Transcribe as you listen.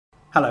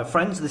Hello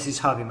friends, this is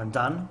Harvey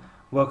Mandan.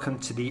 Welcome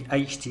to the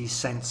HTC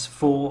Sense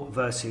 4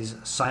 versus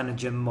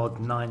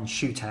CyanogenMod 9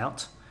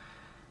 shootout.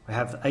 We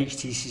have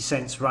HTC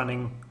Sense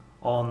running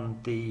on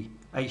the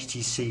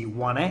HTC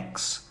One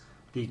X,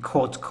 the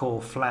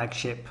quad-core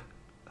flagship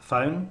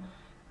phone,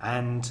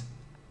 and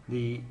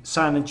the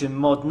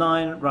CyanogenMod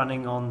 9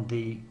 running on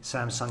the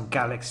Samsung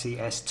Galaxy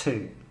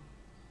S2.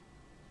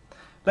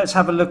 Let's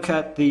have a look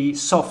at the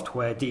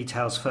software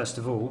details first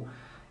of all.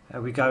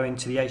 We go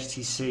into the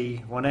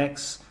HTC One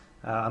X.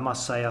 I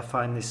must say I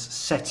find this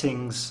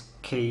settings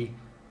key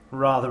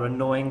rather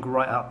annoying,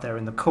 right up there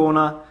in the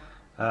corner.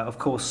 Of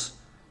course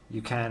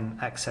you can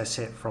access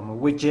it from a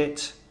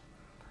widget,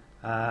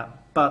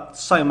 but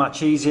so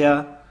much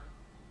easier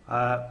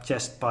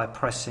just by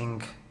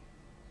pressing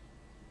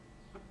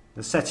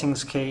the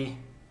settings key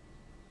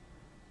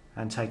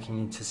and taking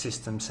you into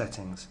system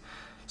settings.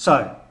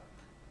 So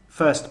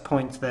first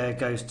point there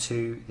goes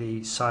to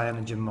the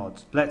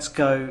CyanogenMod. Let's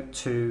go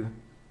to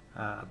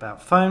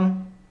about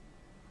phone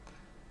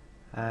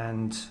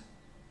and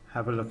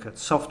have a look at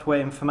software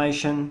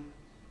information.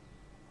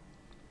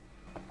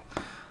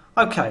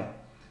 Okay,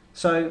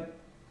 so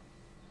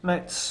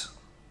let's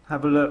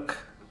have a look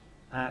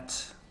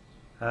at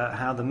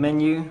how the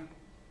menu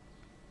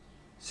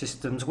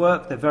systems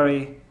work. They're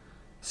very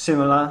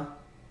similar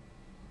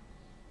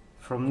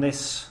from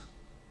this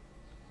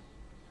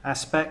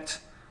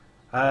aspect.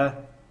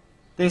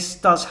 This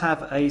does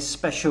have a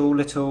special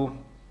little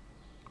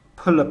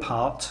pull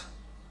apart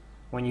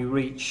when you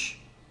reach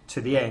to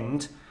the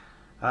end.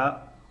 I'm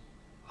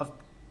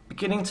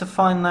beginning to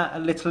find that a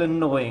little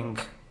annoying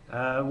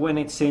when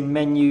it's in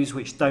menus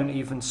which don't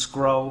even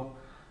scroll.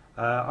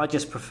 I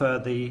just prefer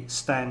the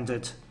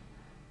standard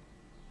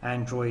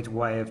Android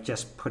way of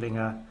just putting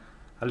a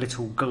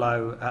little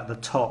glow at the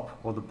top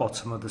or the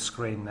bottom of the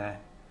screen there.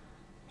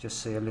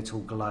 Just see a little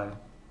glow.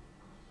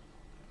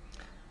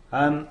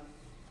 The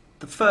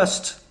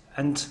first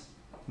and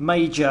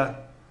major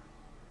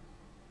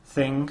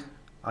thing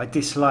I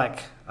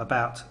dislike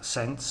about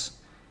Sense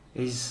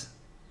is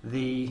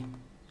the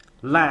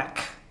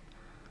lack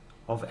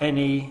of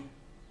any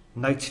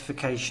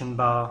notification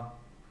bar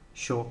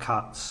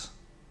shortcuts.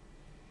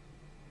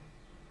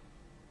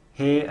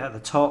 Here at the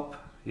top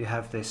you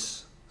have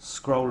this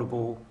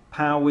scrollable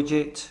power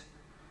widget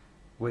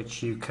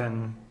which you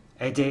can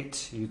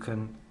edit, you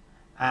can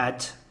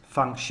add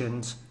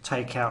functions,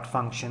 take out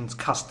functions,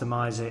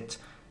 customize it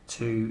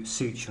to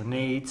suit your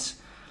needs.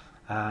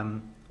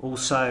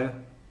 Also,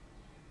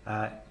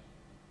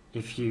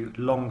 if you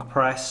long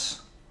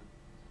press,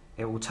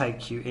 it will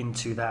take you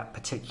into that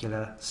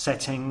particular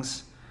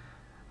settings.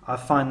 I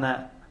find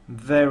that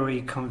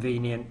very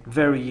convenient,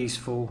 very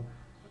useful,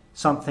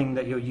 something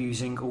that you're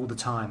using all the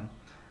time.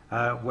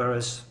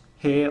 Whereas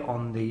here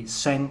on the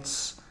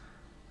Sense,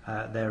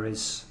 there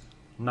is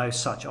no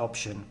such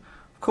option.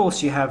 Of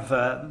course, you have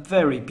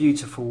very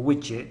beautiful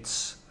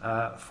widgets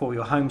for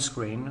your home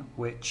screen,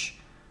 which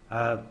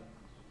have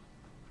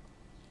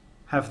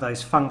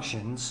those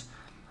functions,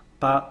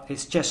 but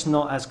it's just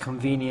not as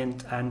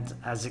convenient and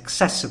as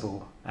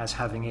accessible as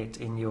having it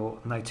in your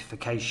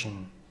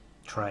notification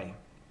tray.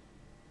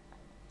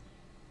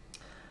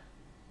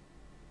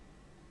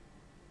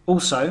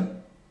 Also,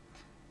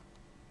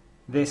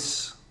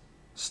 this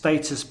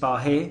status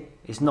bar here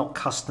is not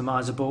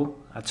customizable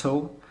at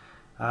all,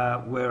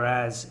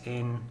 whereas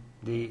in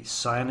the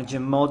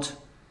CyanogenMod,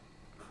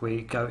 if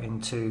we go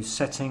into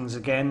settings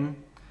again,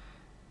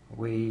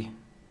 we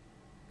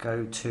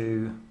go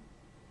to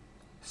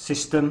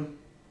system,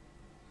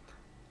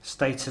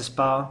 status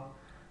bar,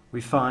 we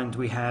find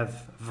we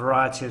have a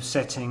variety of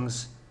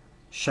settings,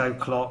 show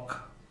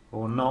clock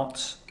or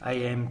not,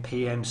 AM,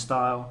 PM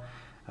style.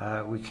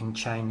 We can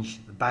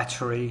change the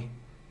battery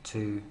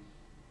to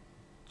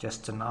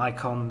just an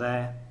icon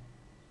there,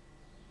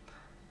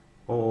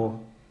 or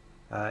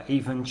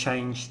even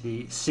change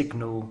the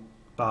signal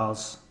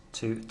bars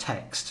to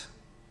text.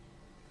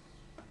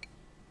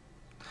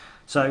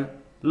 So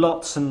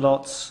lots and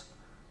lots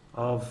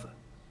of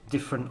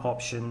different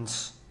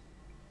options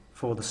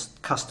for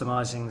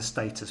customizing the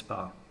status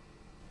bar.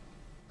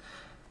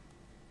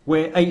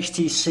 Where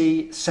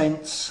HTC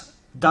Sense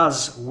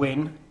does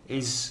win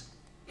is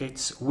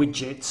its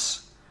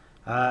widgets.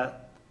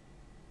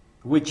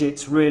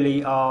 Widgets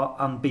really are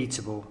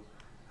unbeatable.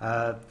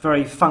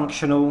 Very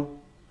functional,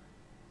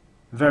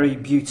 very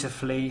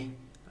beautifully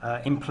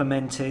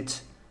implemented.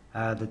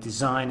 The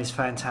design is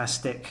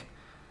fantastic.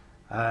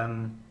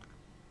 And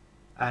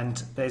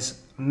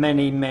there's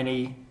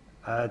many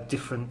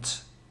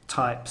different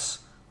types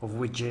of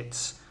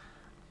widgets,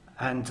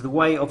 and the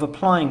way of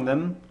applying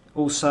them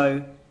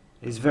also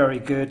is very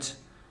good.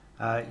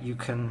 You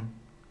can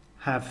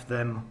have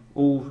them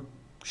all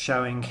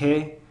showing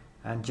here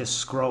and just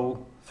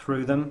scroll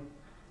through them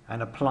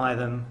and apply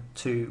them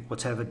to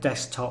whatever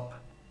desktop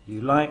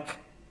you like,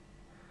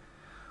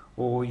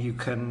 or you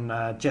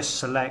can just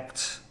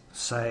select,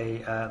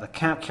 say, the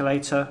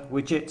calculator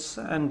widgets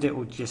and it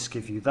will just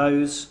give you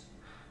those.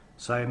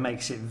 So it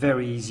makes it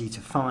very easy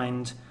to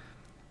find.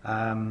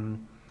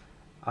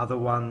 Other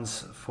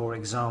ones, for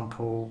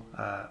example,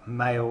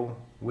 mail,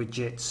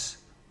 widgets,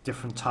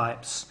 different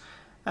types,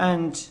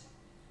 and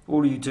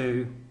all you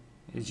do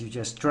is you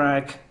just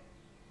drag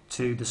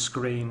to the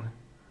screen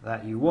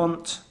that you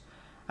want,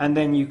 and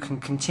then you can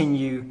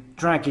continue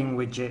dragging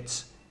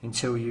widgets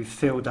until you've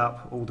filled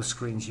up all the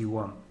screens you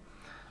want.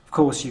 Of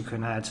course, you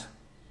can add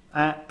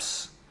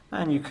apps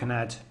and you can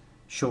add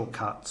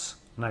shortcuts,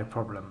 no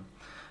problem.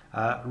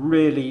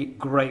 Really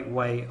great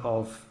way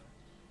of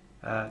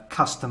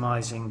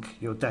customizing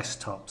your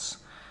desktops.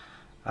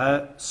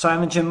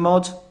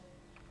 CyanogenMod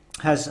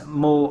has a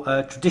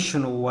more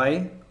traditional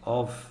way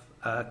of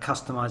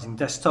customizing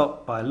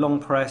desktop by long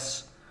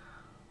press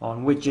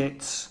on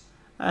widgets,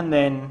 and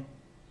then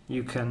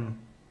you can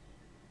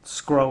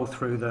scroll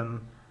through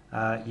them.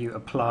 You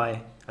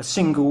apply a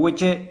single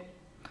widget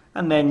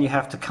and then you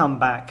have to come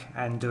back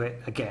and do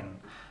it again.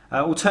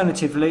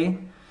 Alternatively,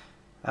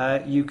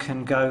 you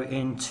can go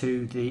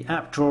into the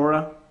app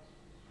drawer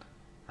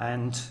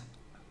and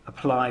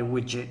apply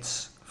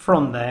widgets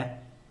from there,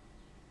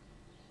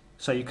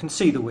 so you can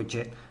see the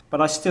widget,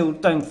 but I still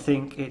don't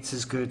think it's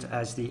as good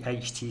as the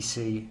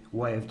HTC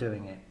way of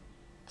doing it.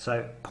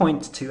 So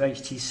point to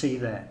HTC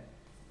there.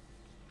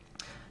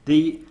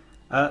 The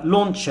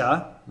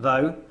launcher,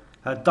 though,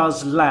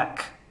 does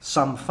lack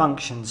some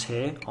functions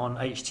here on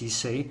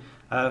HTC.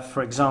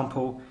 For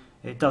example,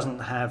 it doesn't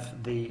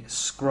have the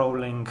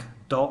scrolling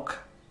dock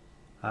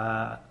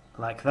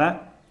like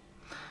that.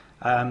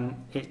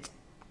 It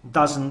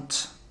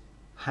doesn't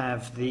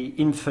have the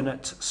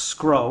infinite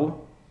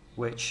scroll,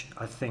 which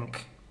I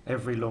think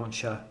every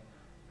launcher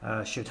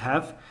should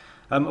have.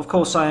 Of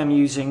course, I am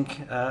using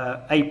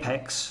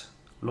Apex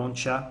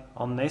launcher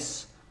on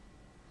this,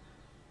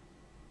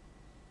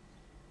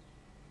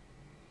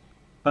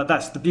 but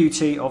that's the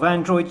beauty of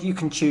Android. You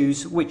can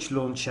choose which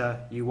launcher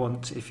you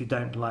want if you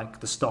don't like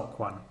the stock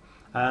one.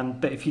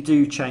 But if you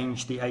do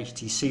change the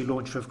HTC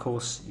launcher, of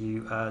course,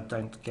 you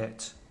don't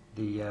get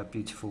the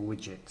beautiful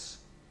widgets.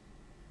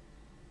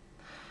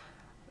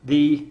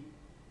 The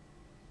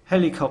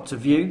helicopter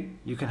view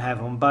you can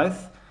have on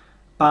both,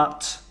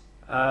 but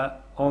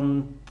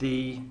on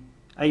the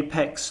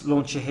Apex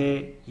launcher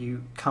here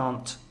you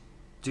can't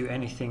do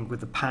anything with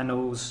the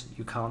panels.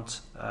 You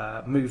can't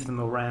move them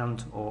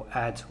around or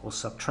add or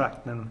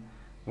subtract them,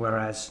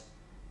 whereas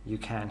you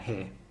can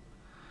here.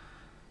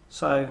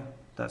 So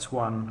that's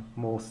one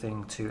more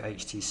thing to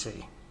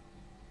HTC.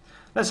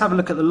 Let's have a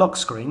look at the lock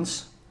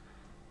screens.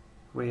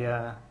 We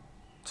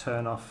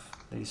turn off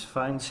these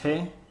phones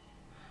here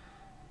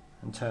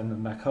and turn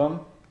them back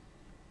on.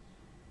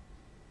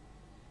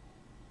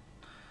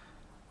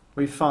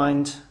 We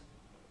find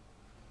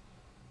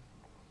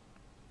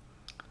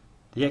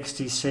the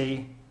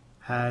HTC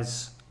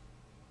has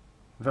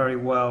very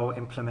well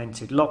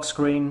implemented lock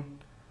screen.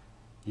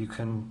 You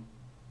can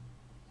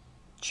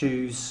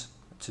choose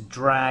to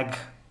drag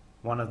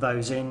one of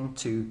those in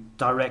to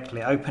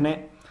directly open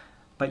it,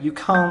 but you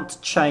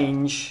can't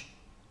change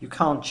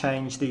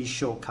these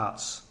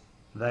shortcuts.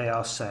 They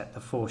are set,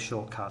 the 4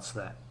 shortcuts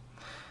there.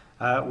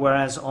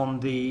 Whereas on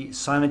the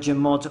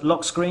CyanogenMod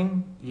lock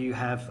screen, you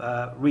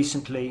have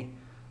recently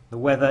the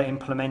weather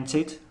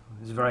implemented.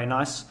 It's very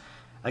nice.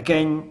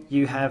 Again,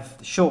 you have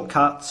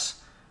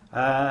shortcuts,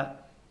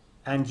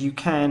 and you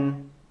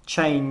can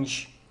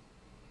change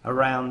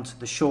around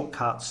the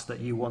shortcuts that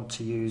you want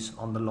to use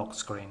on the lock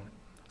screen.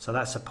 So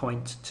that's a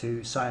point to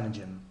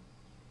Cyanogen.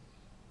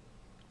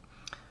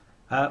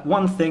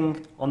 One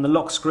thing on the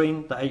lock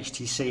screen that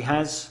HTC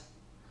has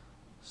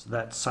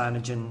that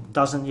Cyanogen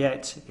doesn't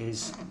yet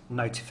is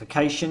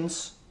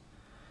notifications.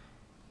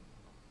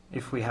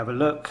 If we have a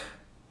look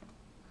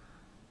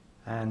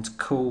and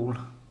call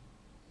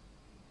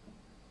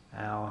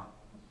our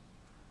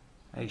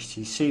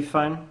HTC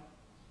phone,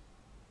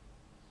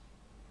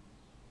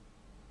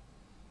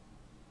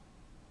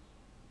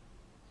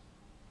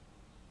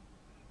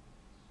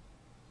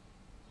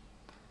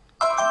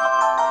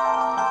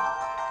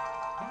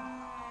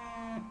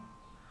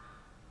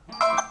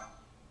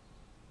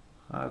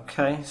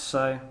 okay,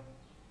 so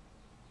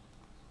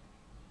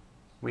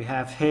we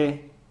have here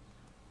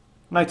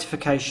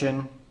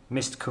notification,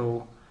 missed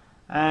call,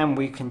 and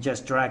we can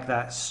just drag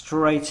that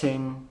straight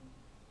in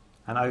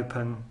and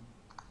open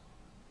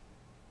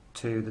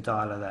to the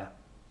dialer there.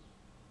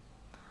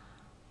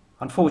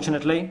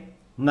 Unfortunately,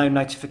 no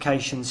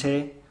notifications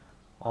here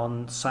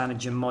on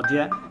CyanogenMod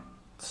yet,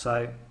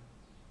 so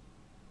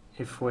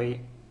if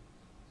we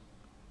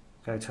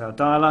go to our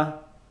dialer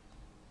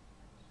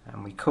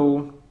and we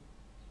call,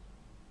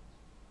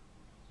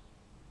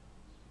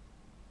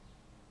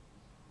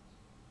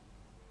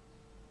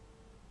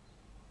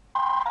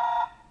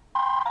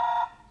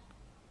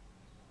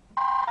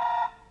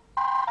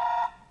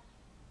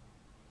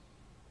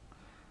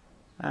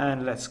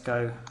 and let's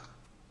go,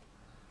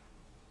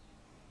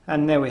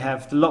 and there we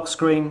have the lock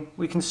screen.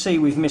 We can see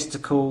we've missed a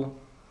call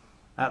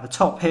at the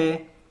top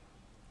here,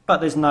 but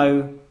there's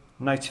no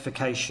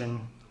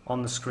notification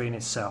on the screen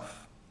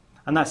itself,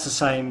 and that's the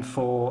same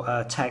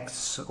for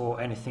texts or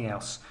anything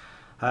else.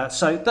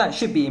 So that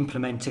should be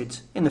implemented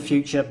in the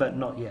future, but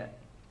not yet.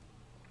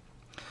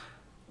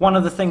 One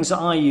of the things that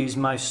I use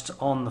most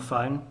on the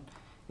phone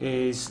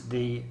is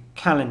the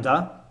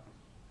calendar,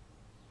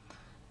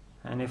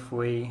 and if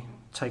we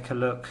take a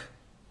look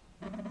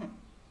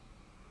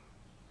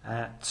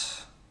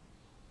at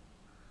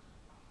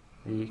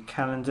the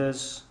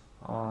calendars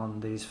on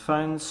these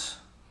phones,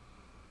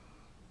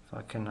 if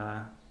I can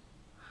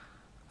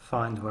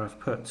find where I've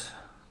put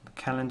the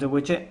calendar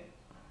widget.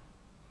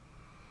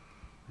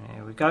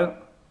 Here we go.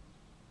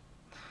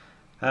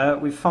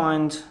 We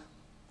find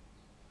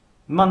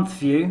month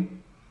view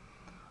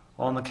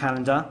on the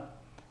calendar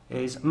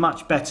is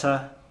much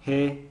better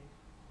here.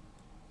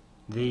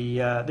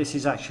 This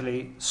is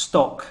actually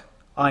stock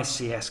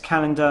ICS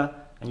calendar,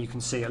 and you can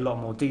see a lot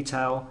more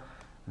detail.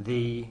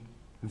 The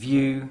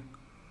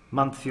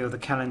month view of the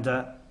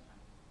calendar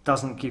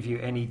doesn't give you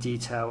any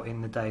detail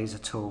in the days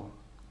at all.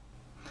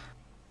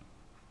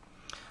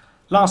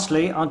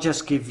 Lastly, I'll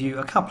just give you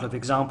a couple of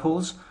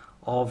examples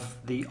of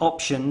the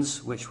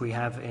options which we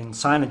have in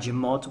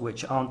CyanogenMod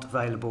which aren't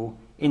available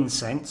in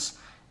Sense.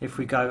 If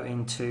we go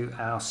into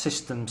our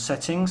system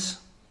settings,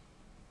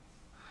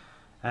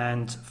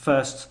 and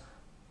first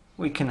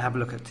we can have a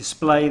look at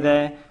display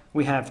there.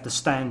 We have the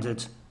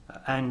standard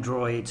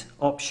Android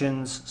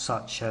options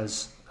such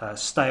as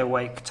stay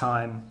awake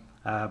time,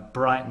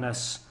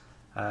 brightness,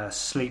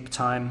 sleep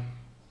time,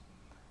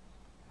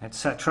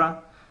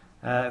 etc.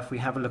 If we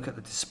have a look at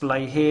the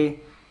display here,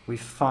 we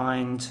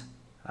find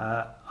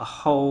a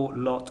whole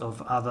lot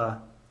of other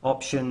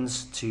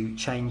options to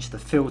change the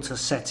filter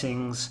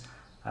settings,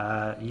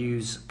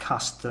 use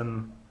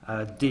custom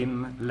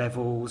dim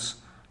levels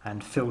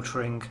and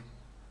filtering,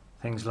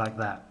 things like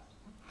that.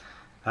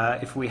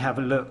 If we have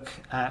a look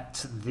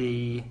at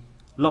the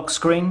lock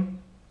screen,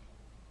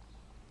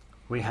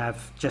 we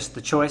have just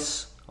the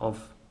choice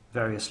of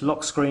various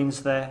lock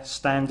screens there,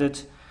 standard.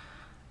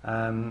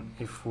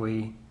 If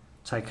we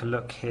take a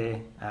look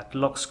here at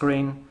lock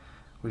screen,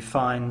 we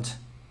find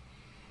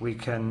we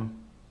can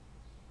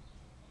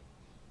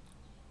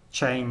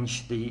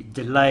change the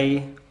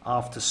delay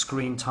after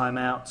screen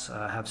timeout.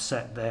 I have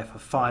set there for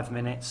 5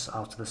 minutes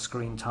after the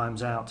screen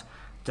times out,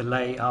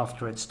 delay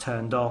after it's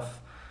turned off,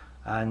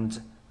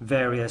 and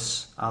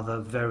various other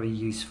very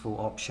useful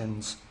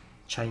options,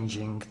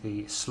 changing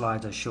the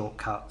slider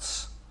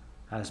shortcuts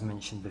as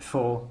mentioned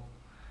before.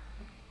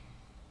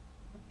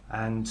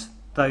 And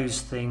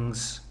those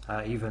things,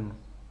 even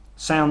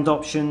sound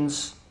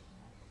options,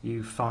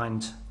 you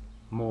find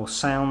more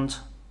sound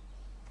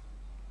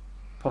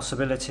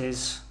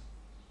possibilities,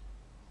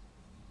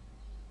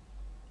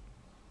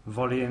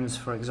 volumes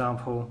for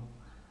example,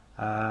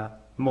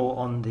 more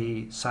on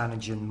the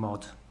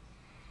CyanogenMod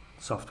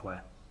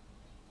software.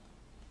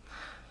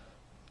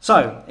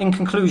 So, in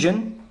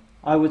conclusion,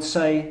 I would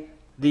say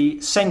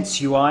the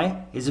Sense UI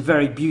is a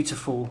very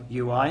beautiful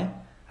UI.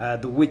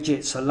 The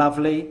widgets are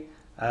lovely,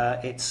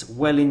 it's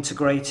well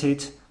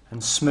integrated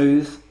and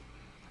smooth,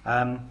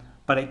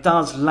 but it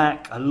does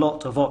lack a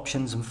lot of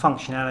options and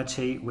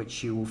functionality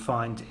which you will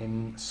find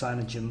in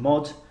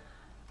CyanogenMod.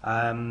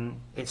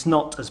 It's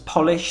not as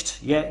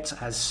polished yet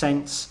as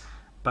Sense,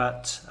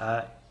 but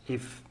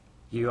if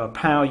you're a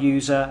power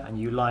user and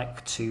you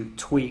like to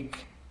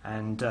tweak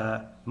and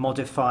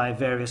modify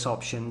various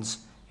options,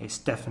 it's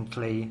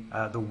definitely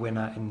the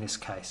winner in this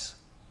case.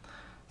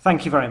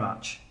 Thank you very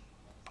much.